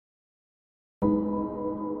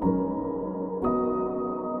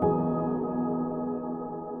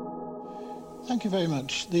Thank you very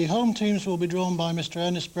much. The home teams will be drawn by Mr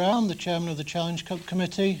Ernest Brown, the Chairman of the Challenge Cup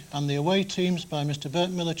Committee, and the away teams by Mr Bert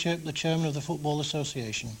Millerchip, the Chairman of the Football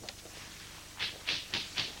Association.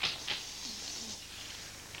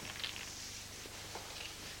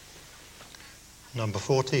 Number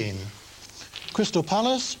 14. Crystal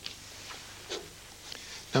Palace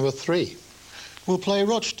Number 3. will play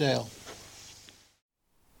Rochdale.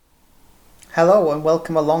 Hello and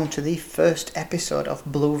welcome along to the first episode of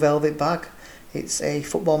Blue Velvet Bag. It's a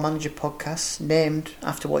Football Manager podcast named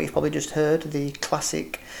after what you've probably just heard, the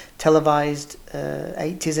classic televised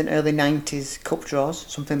 80s and early 90s cup draws,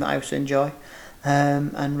 something that I used to enjoy,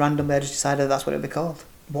 and randomly I just decided that's what it would be called.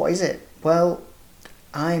 What is it? Well,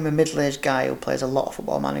 I'm a middle-aged guy who plays a lot of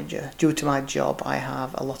Football Manager. Due to my job, I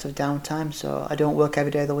have a lot of downtime, so I don't work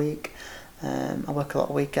every day of the week. I work a lot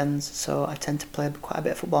of weekends, so I tend to play quite a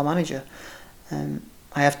bit of Football Manager.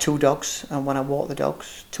 I have 2 dogs, and when I walk the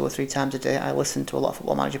dogs 2 or 3 times a day, I listen to a lot of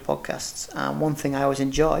Football Manager podcasts. And one thing I always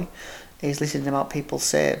enjoy is listening about people's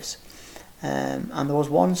saves. And there was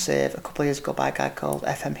one save a couple of years ago by a guy called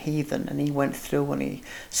FM Heathen, and he went through and he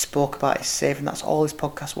spoke about his save, and that's all his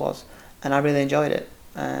podcast was. And I really enjoyed it.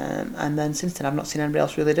 And then since then, I've not seen anybody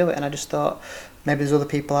else really do it, and I just thought maybe there's other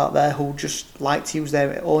people out there who just like to use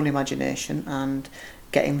their own imagination and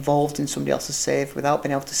get involved in somebody else's save without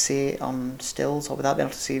being able to see it on stills or without being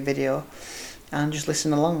able to see video, and just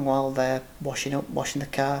listen along while they're washing the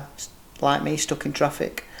car, like me, stuck in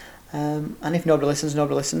traffic. And if nobody listens,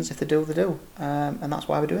 nobody listens. If they do, they do. And that's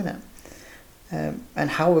why we're doing it. And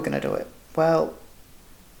how we're going to do it? Well,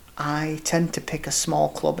 I tend to pick a small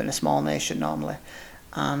club in a small nation normally,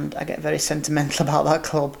 and I get very sentimental about that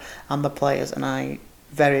club and the players, and I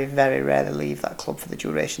very, very rarely leave that club for the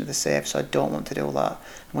duration of the save, so I don't want to do that.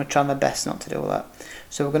 I'm going to try my best not to do that.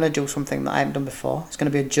 So we're going to do something that I haven't done before. It's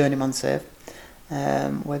going to be a journeyman save.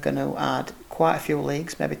 We're going to add quite a few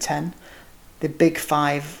leagues, maybe 10. The big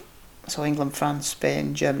 5, so England, France,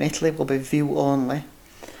 Spain, Germany, Italy, will be view only,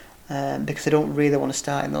 because I don't really want to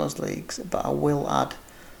start in those leagues, but I will add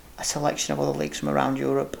a selection of other leagues from around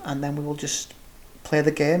Europe, and then we will just play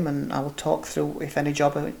the game, and I will talk through if any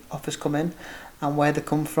job offers come in and where they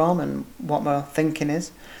come from and what my thinking is.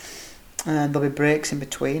 And there'll be breaks in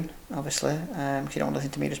between, obviously, because you don't want to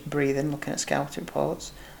listen to me just breathing, looking at scouting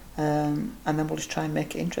reports. And then we'll just try and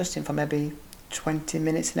make it interesting for maybe 20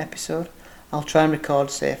 minutes an episode. I'll try and record,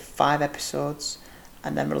 say, 5 episodes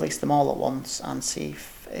and then release them all at once and see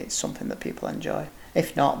if it's something that people enjoy.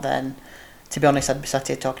 If not, then, to be honest, I'd be sat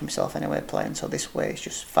here talking to myself anyway, playing. So this way, it's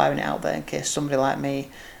just firing it out there in case somebody like me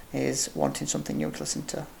is wanting something new to listen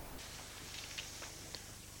to.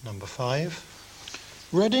 Number 5.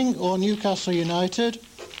 Reading or Newcastle United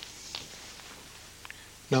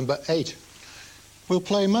Number 8. will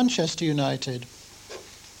play Manchester United.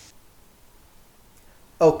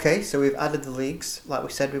 Okay, so we've added the leagues like we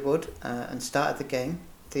said we would, and started the game.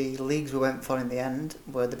 The leagues we went for in the end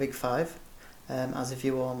were the big 5, as a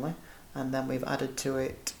view only, and then we've added to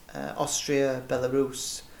it Austria,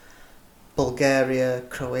 Belarus, Bulgaria,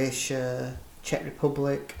 Croatia, Czech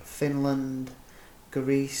Republic, Finland,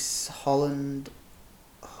 Greece, Holland,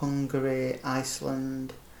 Hungary,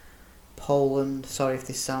 Iceland, Poland. Sorry if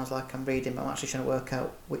this sounds like I'm reading, but I'm actually trying to work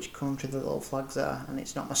out which country the little flags are, and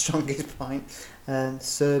it's not my strongest point.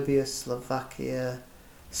 Serbia, Slovakia,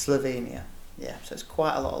 Slovenia. Yeah, so it's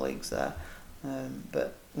quite a lot of leagues there,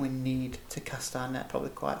 but we need to cast our net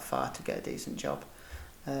probably quite far to get a decent job.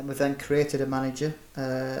 We've then created a manager.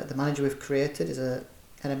 The manager we've created is an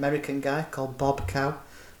American guy called Bob Cow,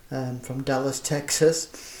 from Dallas,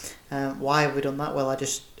 Texas. Why have we done that? Well,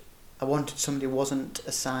 I wanted somebody who wasn't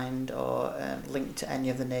assigned or linked to any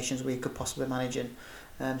of the nations we could possibly manage in,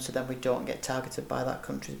 so then we don't get targeted by that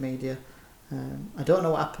country's media. I don't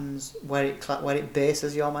know what happens where it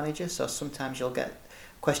bases your manager, so sometimes you'll get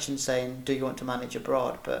questions saying, do you want to manage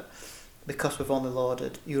abroad? But because we've only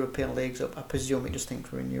loaded European leagues up, I presume it just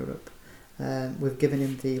thinks we're in Europe. We've given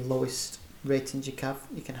him the lowest ratings you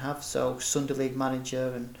can have, so Sunday League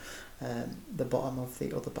manager and the bottom of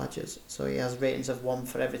the other badges. So he has ratings of 1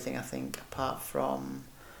 for everything, I think, apart from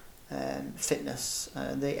fitness.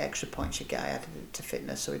 The extra points you get, I added it to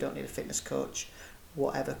fitness, so we don't need a fitness coach,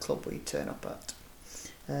 whatever club we turn up at.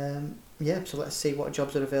 So let's see what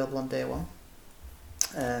jobs are available on day 1.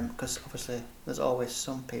 Because obviously there's always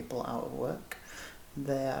some people out of work.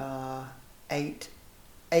 There are 8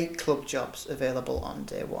 club jobs available on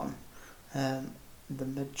day 1. The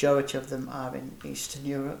majority of them are in Eastern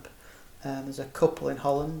Europe. There's a couple in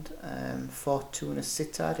Holland, Fortuna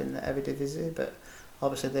Sittard in the Eredivisie, but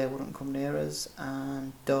obviously they wouldn't come near us,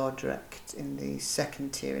 and Dordrecht in the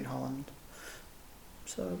second tier in Holland.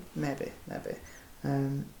 So maybe.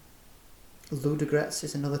 Ludogorets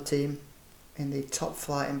is another team in the top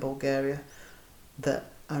flight in Bulgaria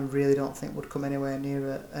that I really don't think would come anywhere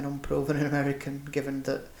near an unproven American, given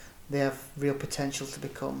that they have real potential to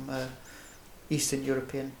become a Eastern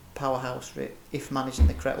European powerhouse if managed in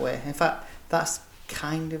the correct way. In fact, that's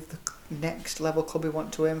kind of the next level club we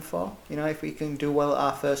want to aim for. You know, if we can do well at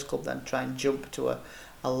our first club, then try and jump to a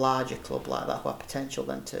larger club like that, who have potential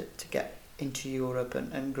then to get into Europe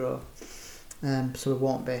and grow. So we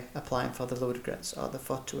won't be applying for the Ludogorets or the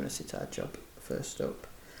Fortuna Sittard job first up.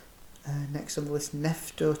 Next on the list,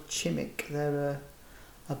 Nefto Chimik. They're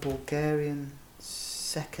a Bulgarian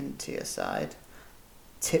second tier side,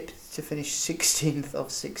 tipped to finish 16th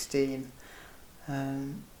of 16.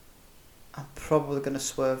 I'm probably going to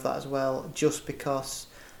swerve that as well, just because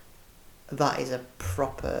that is a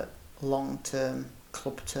proper long-term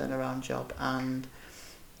club turnaround job, and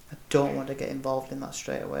I don't want to get involved in that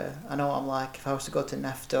straight away. I know what I'm like. If I was to go to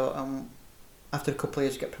Nefto and after a couple of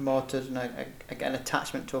years get promoted and I get an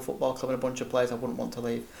attachment to a football club and a bunch of players, I wouldn't want to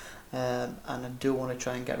leave. And I do want to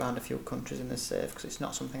try and get around a few countries in this save, because it's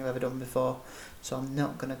not something I've ever done before, so I'm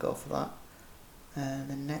not going to go for that. And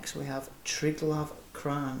then next we have Triglav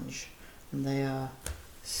Kranj, and they are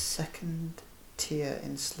second tier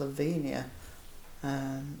in Slovenia.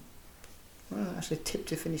 Well, actually tipped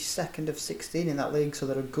to finish second of 16 in that league, so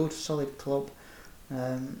they're a good solid club.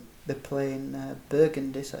 They're playing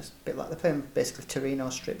Burgundy, so it's a bit like they're playing basically Torino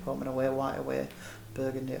strip home and away, white away,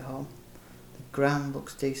 Burgundy at home. The ground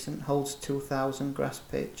looks decent, holds 2,000, grass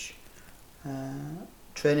pitch.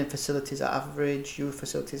 Training facilities are average, youth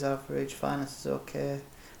facilities average, finances okay,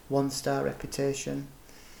 1-star reputation.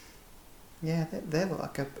 Yeah, they look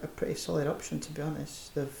like a pretty solid option, to be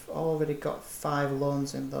honest. They've already got 5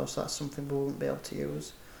 loans in though, so that's something we wouldn't be able to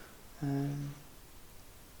use.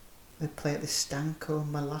 They play at the Stanko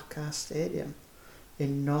Malaka Stadium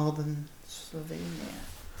in northern Slovenia.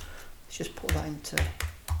 Let's just put that into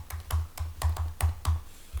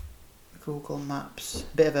Google Maps.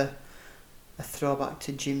 Bit of a throwback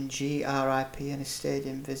to Jim G, RIP, and his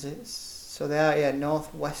stadium visits. So they are,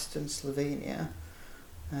 northwestern Slovenia,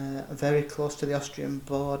 very close to the Austrian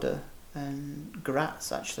border, and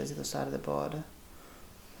Graz actually is the other side of the border.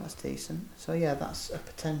 That's decent. So yeah, that's a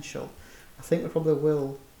potential. I think we probably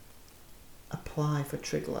will apply for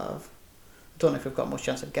Triglav. Don't know if we've got much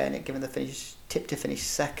chance of getting it, given the tip to finish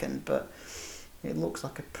second, but it looks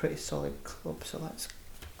like a pretty solid club. So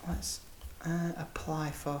let's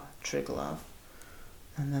apply for Triglav,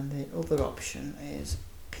 and then the other option is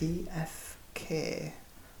PFK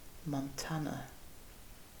Montana,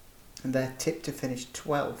 and they're tipped to finish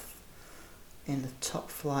 12th in the top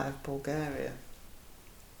flight of Bulgaria.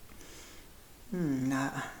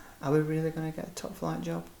 Are we really going to get a top flight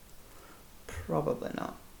job? Probably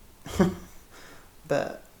not.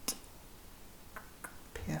 But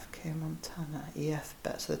PFK Montana,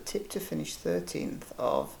 EFBet, so the tip to finish 13th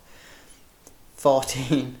of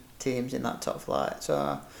 14 teams in that top flight.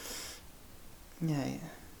 So yeah.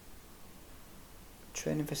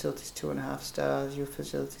 Training facilities 2.5 stars, youth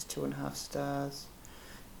facilities 2.5 stars.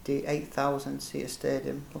 The 8,000 seater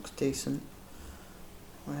stadium looks decent.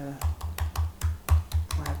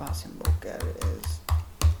 Whereabouts in Bulgaria is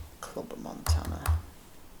Club Montana?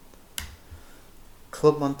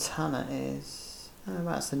 Club Montana is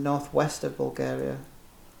that's the northwest of Bulgaria,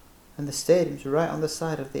 and the stadium's right on the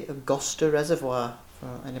side of the Augusta Reservoir,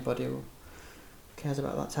 for anybody who cares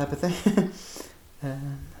about that type of thing.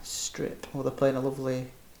 Strip. Well, they're playing a lovely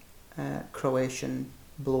Croatian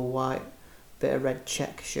blue-white, bit of red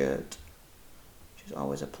check shirt, which is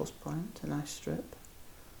always a plus point. A nice strip.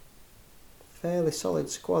 Fairly solid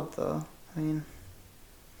squad though. I mean,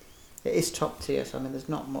 it is top tier, so I mean there's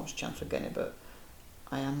not much chance of getting it, but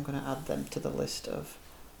I am going to add them to the list of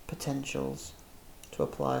potentials to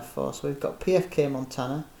apply for. So we've got PFK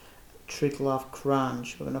Montana, Triglav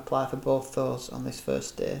Kranj. We're going to apply for both those on this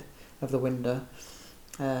first day of the window,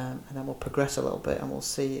 and then we'll progress a little bit and we'll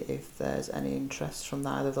see if there's any interest from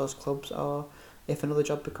either of those clubs or if another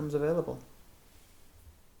job becomes available.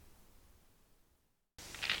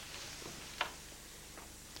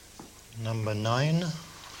 Number 9.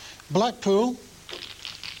 Blackpool.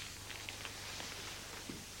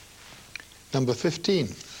 Number 15.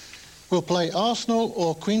 Will play Arsenal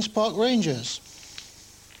or Queen's Park Rangers.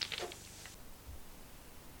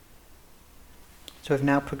 So we've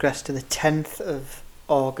now progressed to the 10th of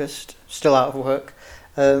August, still out of work.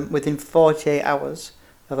 Within 48 hours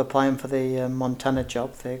of applying for the Montana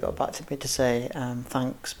job, they got back to me to say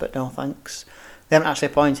thanks, but no thanks. They haven't actually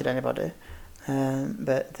appointed anybody,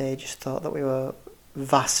 but they just thought that we were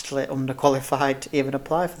vastly underqualified to even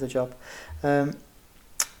apply for the job. The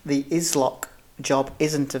Islock job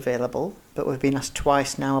isn't available, but we've been asked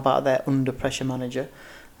twice now about their under pressure manager.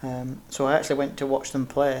 So I actually went to watch them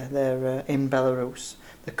play. They're in Belarus.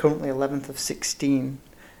 They're currently 11th of 16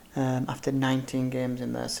 after 19 games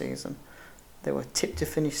in their season. They were tipped to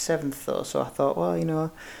finish 7th though, so I thought,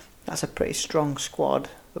 well, that's a pretty strong squad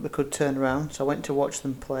that we could turn around. So I went to watch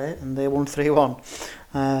them play, and they won 3-1.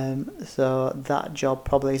 So that job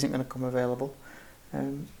probably isn't going to come available.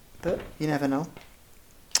 But you never know.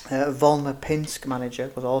 Volmer Pinsk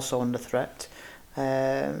manager was also under threat.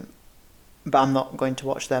 But I'm not going to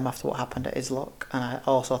watch them after what happened at Islock, and I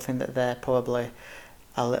also think that they're probably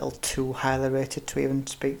a little too highly rated to even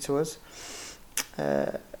speak to us.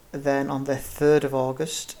 Then on the 3rd of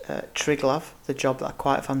August, Triglav, the job that I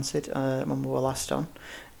quite fancied when we were last on,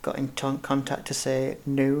 got in contact to say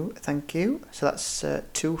no, thank you. So that's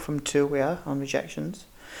 2 from 2 we are on rejections.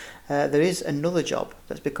 There is another job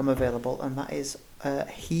that's become available, and that is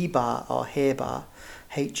Hebar or Hebar,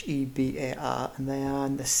 Hebar, and they are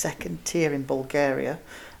in the 2nd tier in Bulgaria.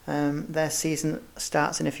 Their season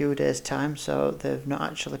starts in a few days' time, so they've not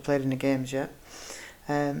actually played any games yet.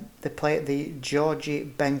 They play at the Georgy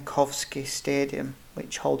Benkovsky Stadium,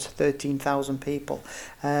 which holds 13,000 people.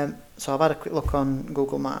 So I've had a quick look on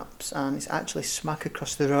Google Maps, and it's actually smack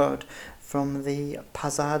across the road from the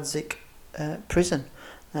Pazardzik prison,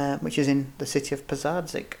 which is in the city of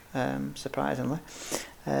Pazardzik, surprisingly.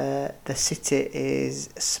 The city is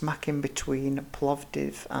smack in between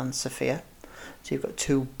Plovdiv and Sofia. So you've got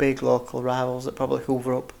 2 big local rivals that probably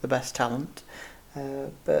hoover up the best talent.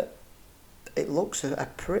 But it looks a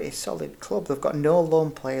pretty solid club. They've got no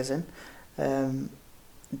loan players in.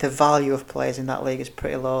 The value of players in that league is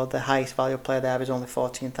pretty low. The highest value player they have is only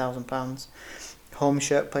 £14,000. Home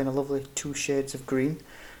shirt playing a lovely 2 shades of green.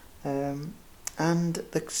 And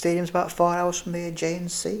the stadium's about 4 hours from the Aegean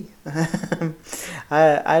Sea. I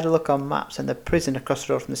had a look on maps, and the prison across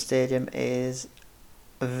the road from the stadium is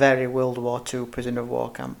a very World War II prisoner of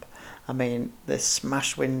war camp. I mean, there's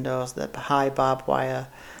smashed windows, the high barbed wire,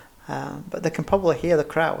 but they can probably hear the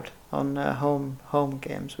crowd on home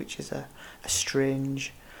games, which is a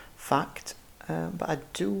strange fact. But I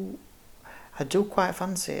do quite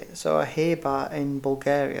fancy it. So a Hebar in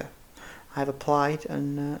Bulgaria. I've applied,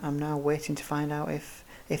 and I'm now waiting to find out if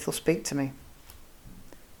they'll speak to me.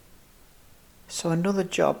 So another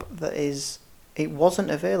job it wasn't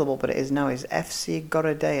available, but it is now, is FC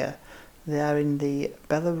Gorodeya. They are in the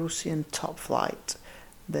Belarusian top flight.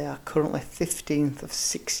 They are currently 15th of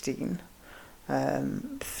 16,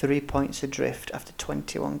 3 points adrift after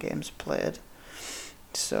 21 games played.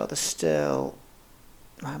 So there's still,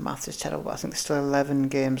 my maths is terrible, but I think there's still 11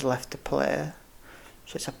 games left to play.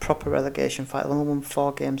 So it's a proper relegation fight. They've only won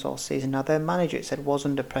 4 games all season. Now their manager, it said, was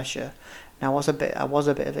under pressure. Now I was a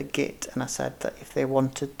bit of a git, and I said that if they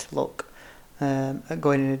wanted to look at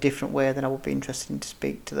going in a different way, then I would be interested in to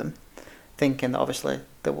speak to them, thinking that obviously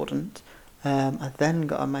they wouldn't. I then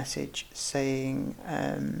got a message saying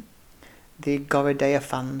the Gorodeya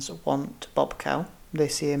fans want Bob Cow. They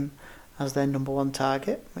see him as their number 1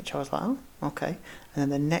 target, which I was like, oh, okay. And then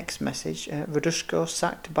the next message, Radushko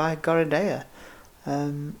sacked by Gorodeya.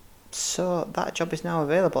 So that job is now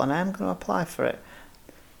available, and I am going to apply for it.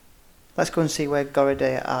 Let's go and see where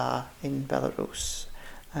Gorodeya are in Belarus.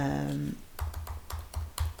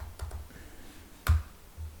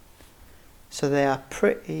 So they are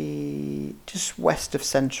pretty just west of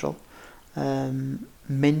central.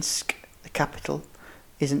 Minsk, the capital,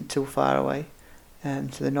 isn't too far away.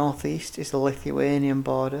 To the northeast is the Lithuanian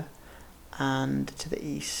border, and to the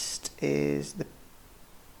east is the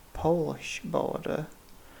Polish border,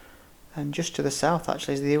 and just to the south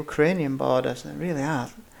actually is the Ukrainian border. So they really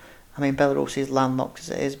are. I mean, Belarus is landlocked as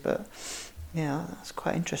it is, but yeah, that's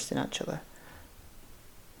quite interesting actually.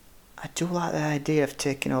 I do like the idea of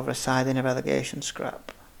taking over a side in a relegation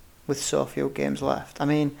scrap with so few games left. I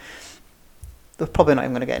mean, they're probably not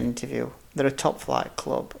even going to get an interview. They're a top flight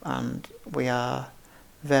club, and we are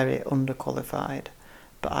very underqualified.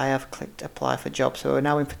 But I have clicked apply for jobs, so we're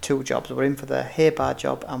now in for 2 jobs. We're in for the Hebar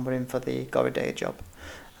job, and we're in for the Gorodeya job.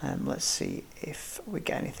 Let's see if we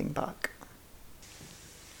get anything back.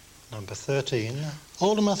 Number 13.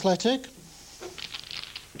 Oldham Athletic.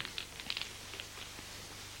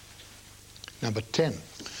 Number 10.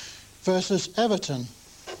 Versus Everton.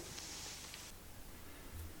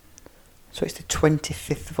 So it's the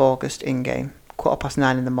 25th of August in-game,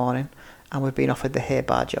 9:15 in the morning, and we've been offered the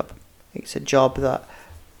Hebar job. It's a job that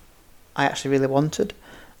I actually really wanted.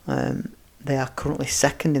 They are currently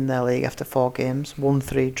 2nd in their league after 4 games, won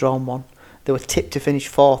 3, drawn 1, They were tipped to finish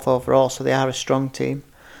 4th overall, so they are a strong team,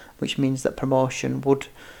 which means that promotion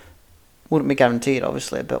wouldn't be guaranteed,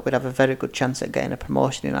 obviously, but we'd have a very good chance at getting a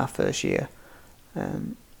promotion in our first year.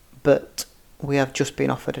 But we have just been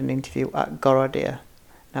offered an interview at Gorodya.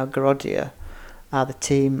 Now, Gorodya are the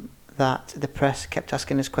team that the press kept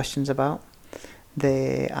asking us questions about.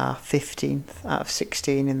 They are 15th out of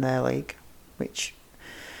 16 in their league, which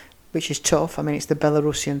is tough. I mean, it's the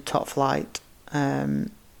Belarusian top flight.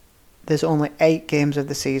 There's only 8 games of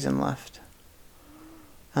the season left,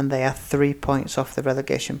 and they are 3 points off the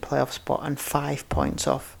relegation playoff spot and 5 points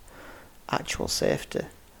off actual safety.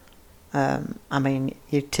 I mean,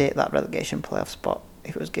 you'd take that relegation playoff spot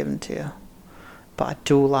if it was given to you. But I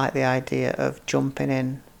do like the idea of jumping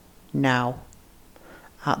in now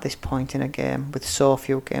at this point in a game with so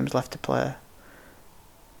few games left to play.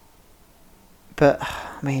 But,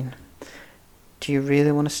 I mean, do you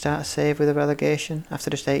really want to start a save with a relegation after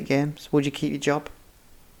just 8 games? Would you keep your job?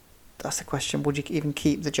 That's the question. Would you even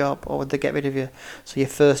keep the job, or would they get rid of you? So your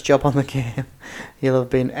first job on the game, you'll have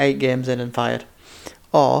been 8 games in and fired.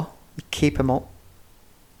 Or you keep them up.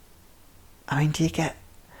 I mean, do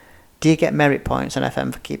you get merit points on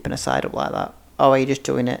FM for keeping a side up like that? Or are you just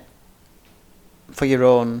doing it for your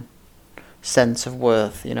own sense of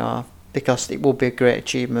worth, you know? Because it will be a great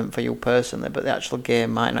achievement for you personally, but the actual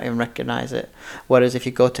game might not even recognise it. Whereas if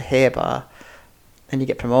you go to Haybar and you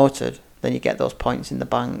get promoted, then you get those points in the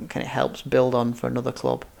bank and it helps build on for another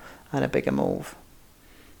club and a bigger move.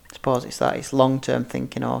 I suppose it's long-term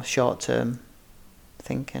thinking or short-term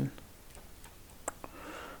thinking.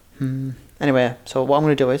 Anyway, so what I'm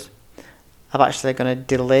going to do is I'm actually going to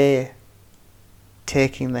delay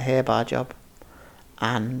taking the Haybar job,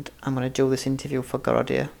 and I'm going to do this interview for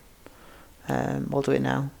Gorodya. We'll do it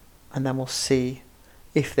now, and then we'll see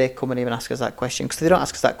if they come and even ask us that question. Because if they don't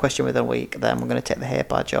ask us that question within a week, then we're going to take the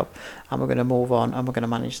Haybar job and we're going to move on and we're going to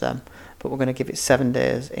manage them. But we're going to give it 7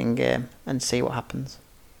 days in game and see what happens.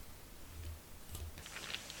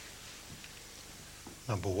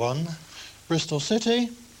 Number 1. Bristol City.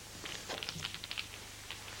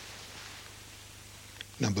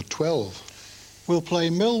 Number 12. Will play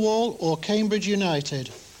Millwall or Cambridge United.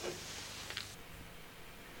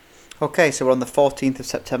 Okay, so we're on the 14th of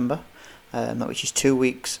September, which is 2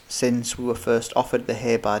 weeks since we were first offered the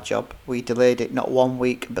Haybar job. We delayed it not 1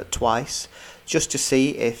 week but twice, just to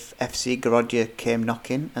see if FC Gorodya came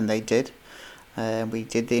knocking, and they did. We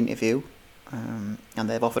did the interview, and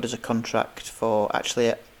they've offered us a contract for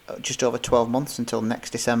actually just over 12 months until next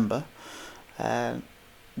December.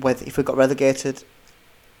 If we got relegated,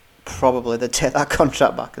 probably they'd take that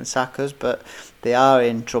contract back and sack us, but they are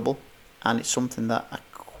in trouble, and it's something that I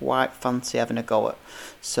quite fancy having a go at.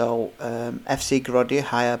 So FC Gorodya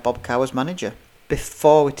hire Bob Cow as manager.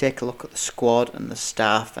 Before we take a look at the squad and the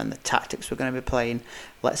staff and the tactics we're going to be playing,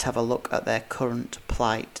 let's have a look at their current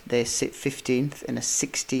plight. They sit 15th in a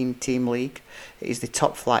 16-team league. It is the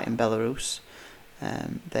top flight in Belarus.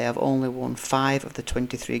 They have only won 5 of the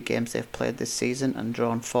 23 games they've played this season and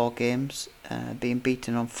drawn 4 games, being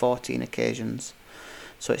beaten on 14 occasions.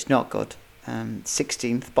 So it's not good.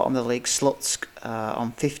 16th, bottom of the league, Slutsk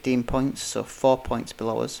on 15 points, so 4 points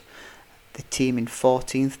below us. The team in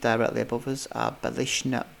 14th, directly above us, are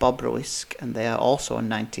Belishna Bobrowisk, and they are also on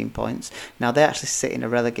 19 points. Now, they actually sit in a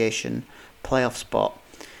relegation playoff spot.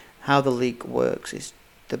 How the league works is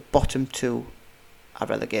the bottom 2 are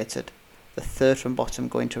relegated, the 3rd from bottom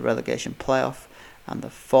go into a relegation playoff, and the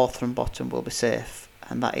 4th from bottom will be safe,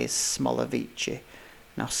 and that is Smolovice.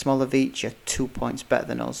 Now, Smolovice are 2 points better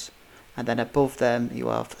than us. And then above them you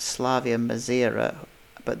have Slavia Mazira,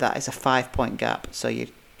 but that is a 5-point gap. So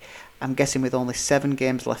I'm guessing with only 7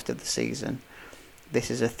 games left of the season,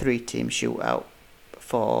 this is a 3-team shootout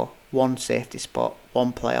for 1 safety spot,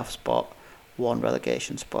 1 playoff spot, 1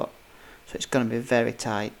 relegation spot. So it's going to be very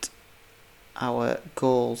tight. Our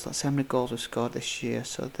goals, let's see how many goals we've scored this year.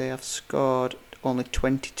 So they have scored only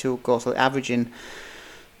 22 goals, so they're averaging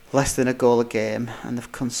less than a goal a game, and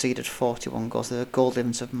they've conceded 41 goals. They have a goal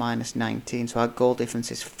difference of minus 19, so our goal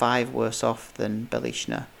difference is 5 worse off than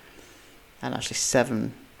Belishna, and actually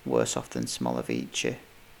 7 worse off than Smolovice.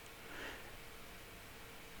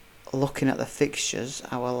 Looking at the fixtures,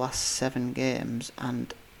 our last 7 games,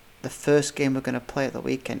 and the first game we're going to play at the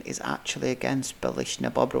weekend is actually against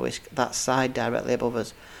Belishna Bobrowisk, that side directly above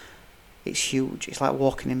us. It's huge. It's like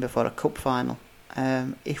walking in before a cup final.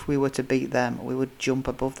 If we were to beat them, we would jump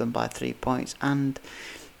above them by 3 points, and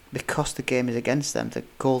because the game is against them, the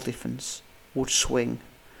goal difference would swing,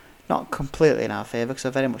 not completely in our favour, because I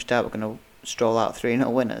very much doubt we're going to stroll out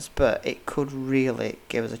 3-0 winners, but it could really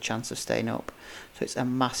give us a chance of staying up. So it's a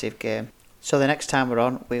massive game. So the next time we're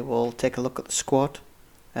on, we will take a look at the squad.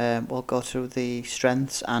 We'll go through the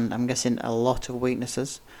strengths and I'm guessing a lot of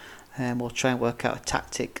weaknesses. We'll try and work out a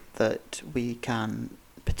tactic that we can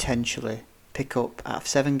potentially pick up out of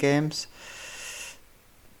 7 games.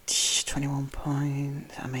 21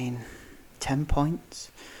 points, 10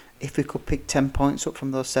 points. If we could pick 10 points up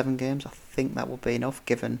from those 7 games, I think that would be enough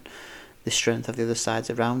given the strength of the other sides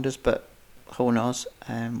around us, but who knows.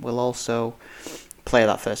 We'll also play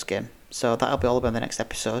that first game. So that'll be all about the next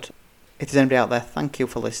episode. If there's anybody out there, thank you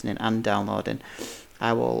for listening and downloading.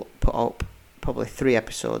 I will put up probably 3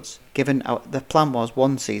 episodes. Given the plan was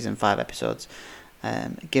 1 season, 5 episodes.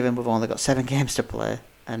 Given we've only got 7 games to play,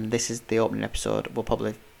 and this is the opening episode, we'll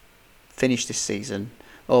probably finish this season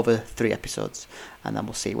over 3 episodes, and then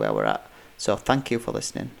we'll see where we're at. So thank you for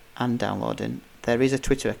listening and downloading. There is a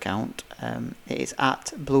Twitter account. It is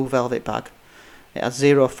at Blue Velvet Bag. It has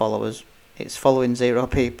 0 followers. It's following 0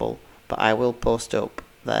 people, but I will post up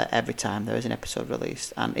there every time there is an episode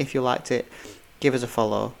released. And if you liked it, give us a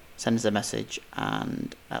follow, send us a message,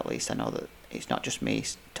 and at least I know that it's not just me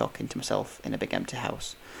talking to myself in a big empty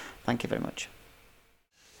house. Thank you very much.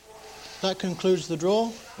 That concludes the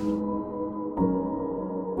draw.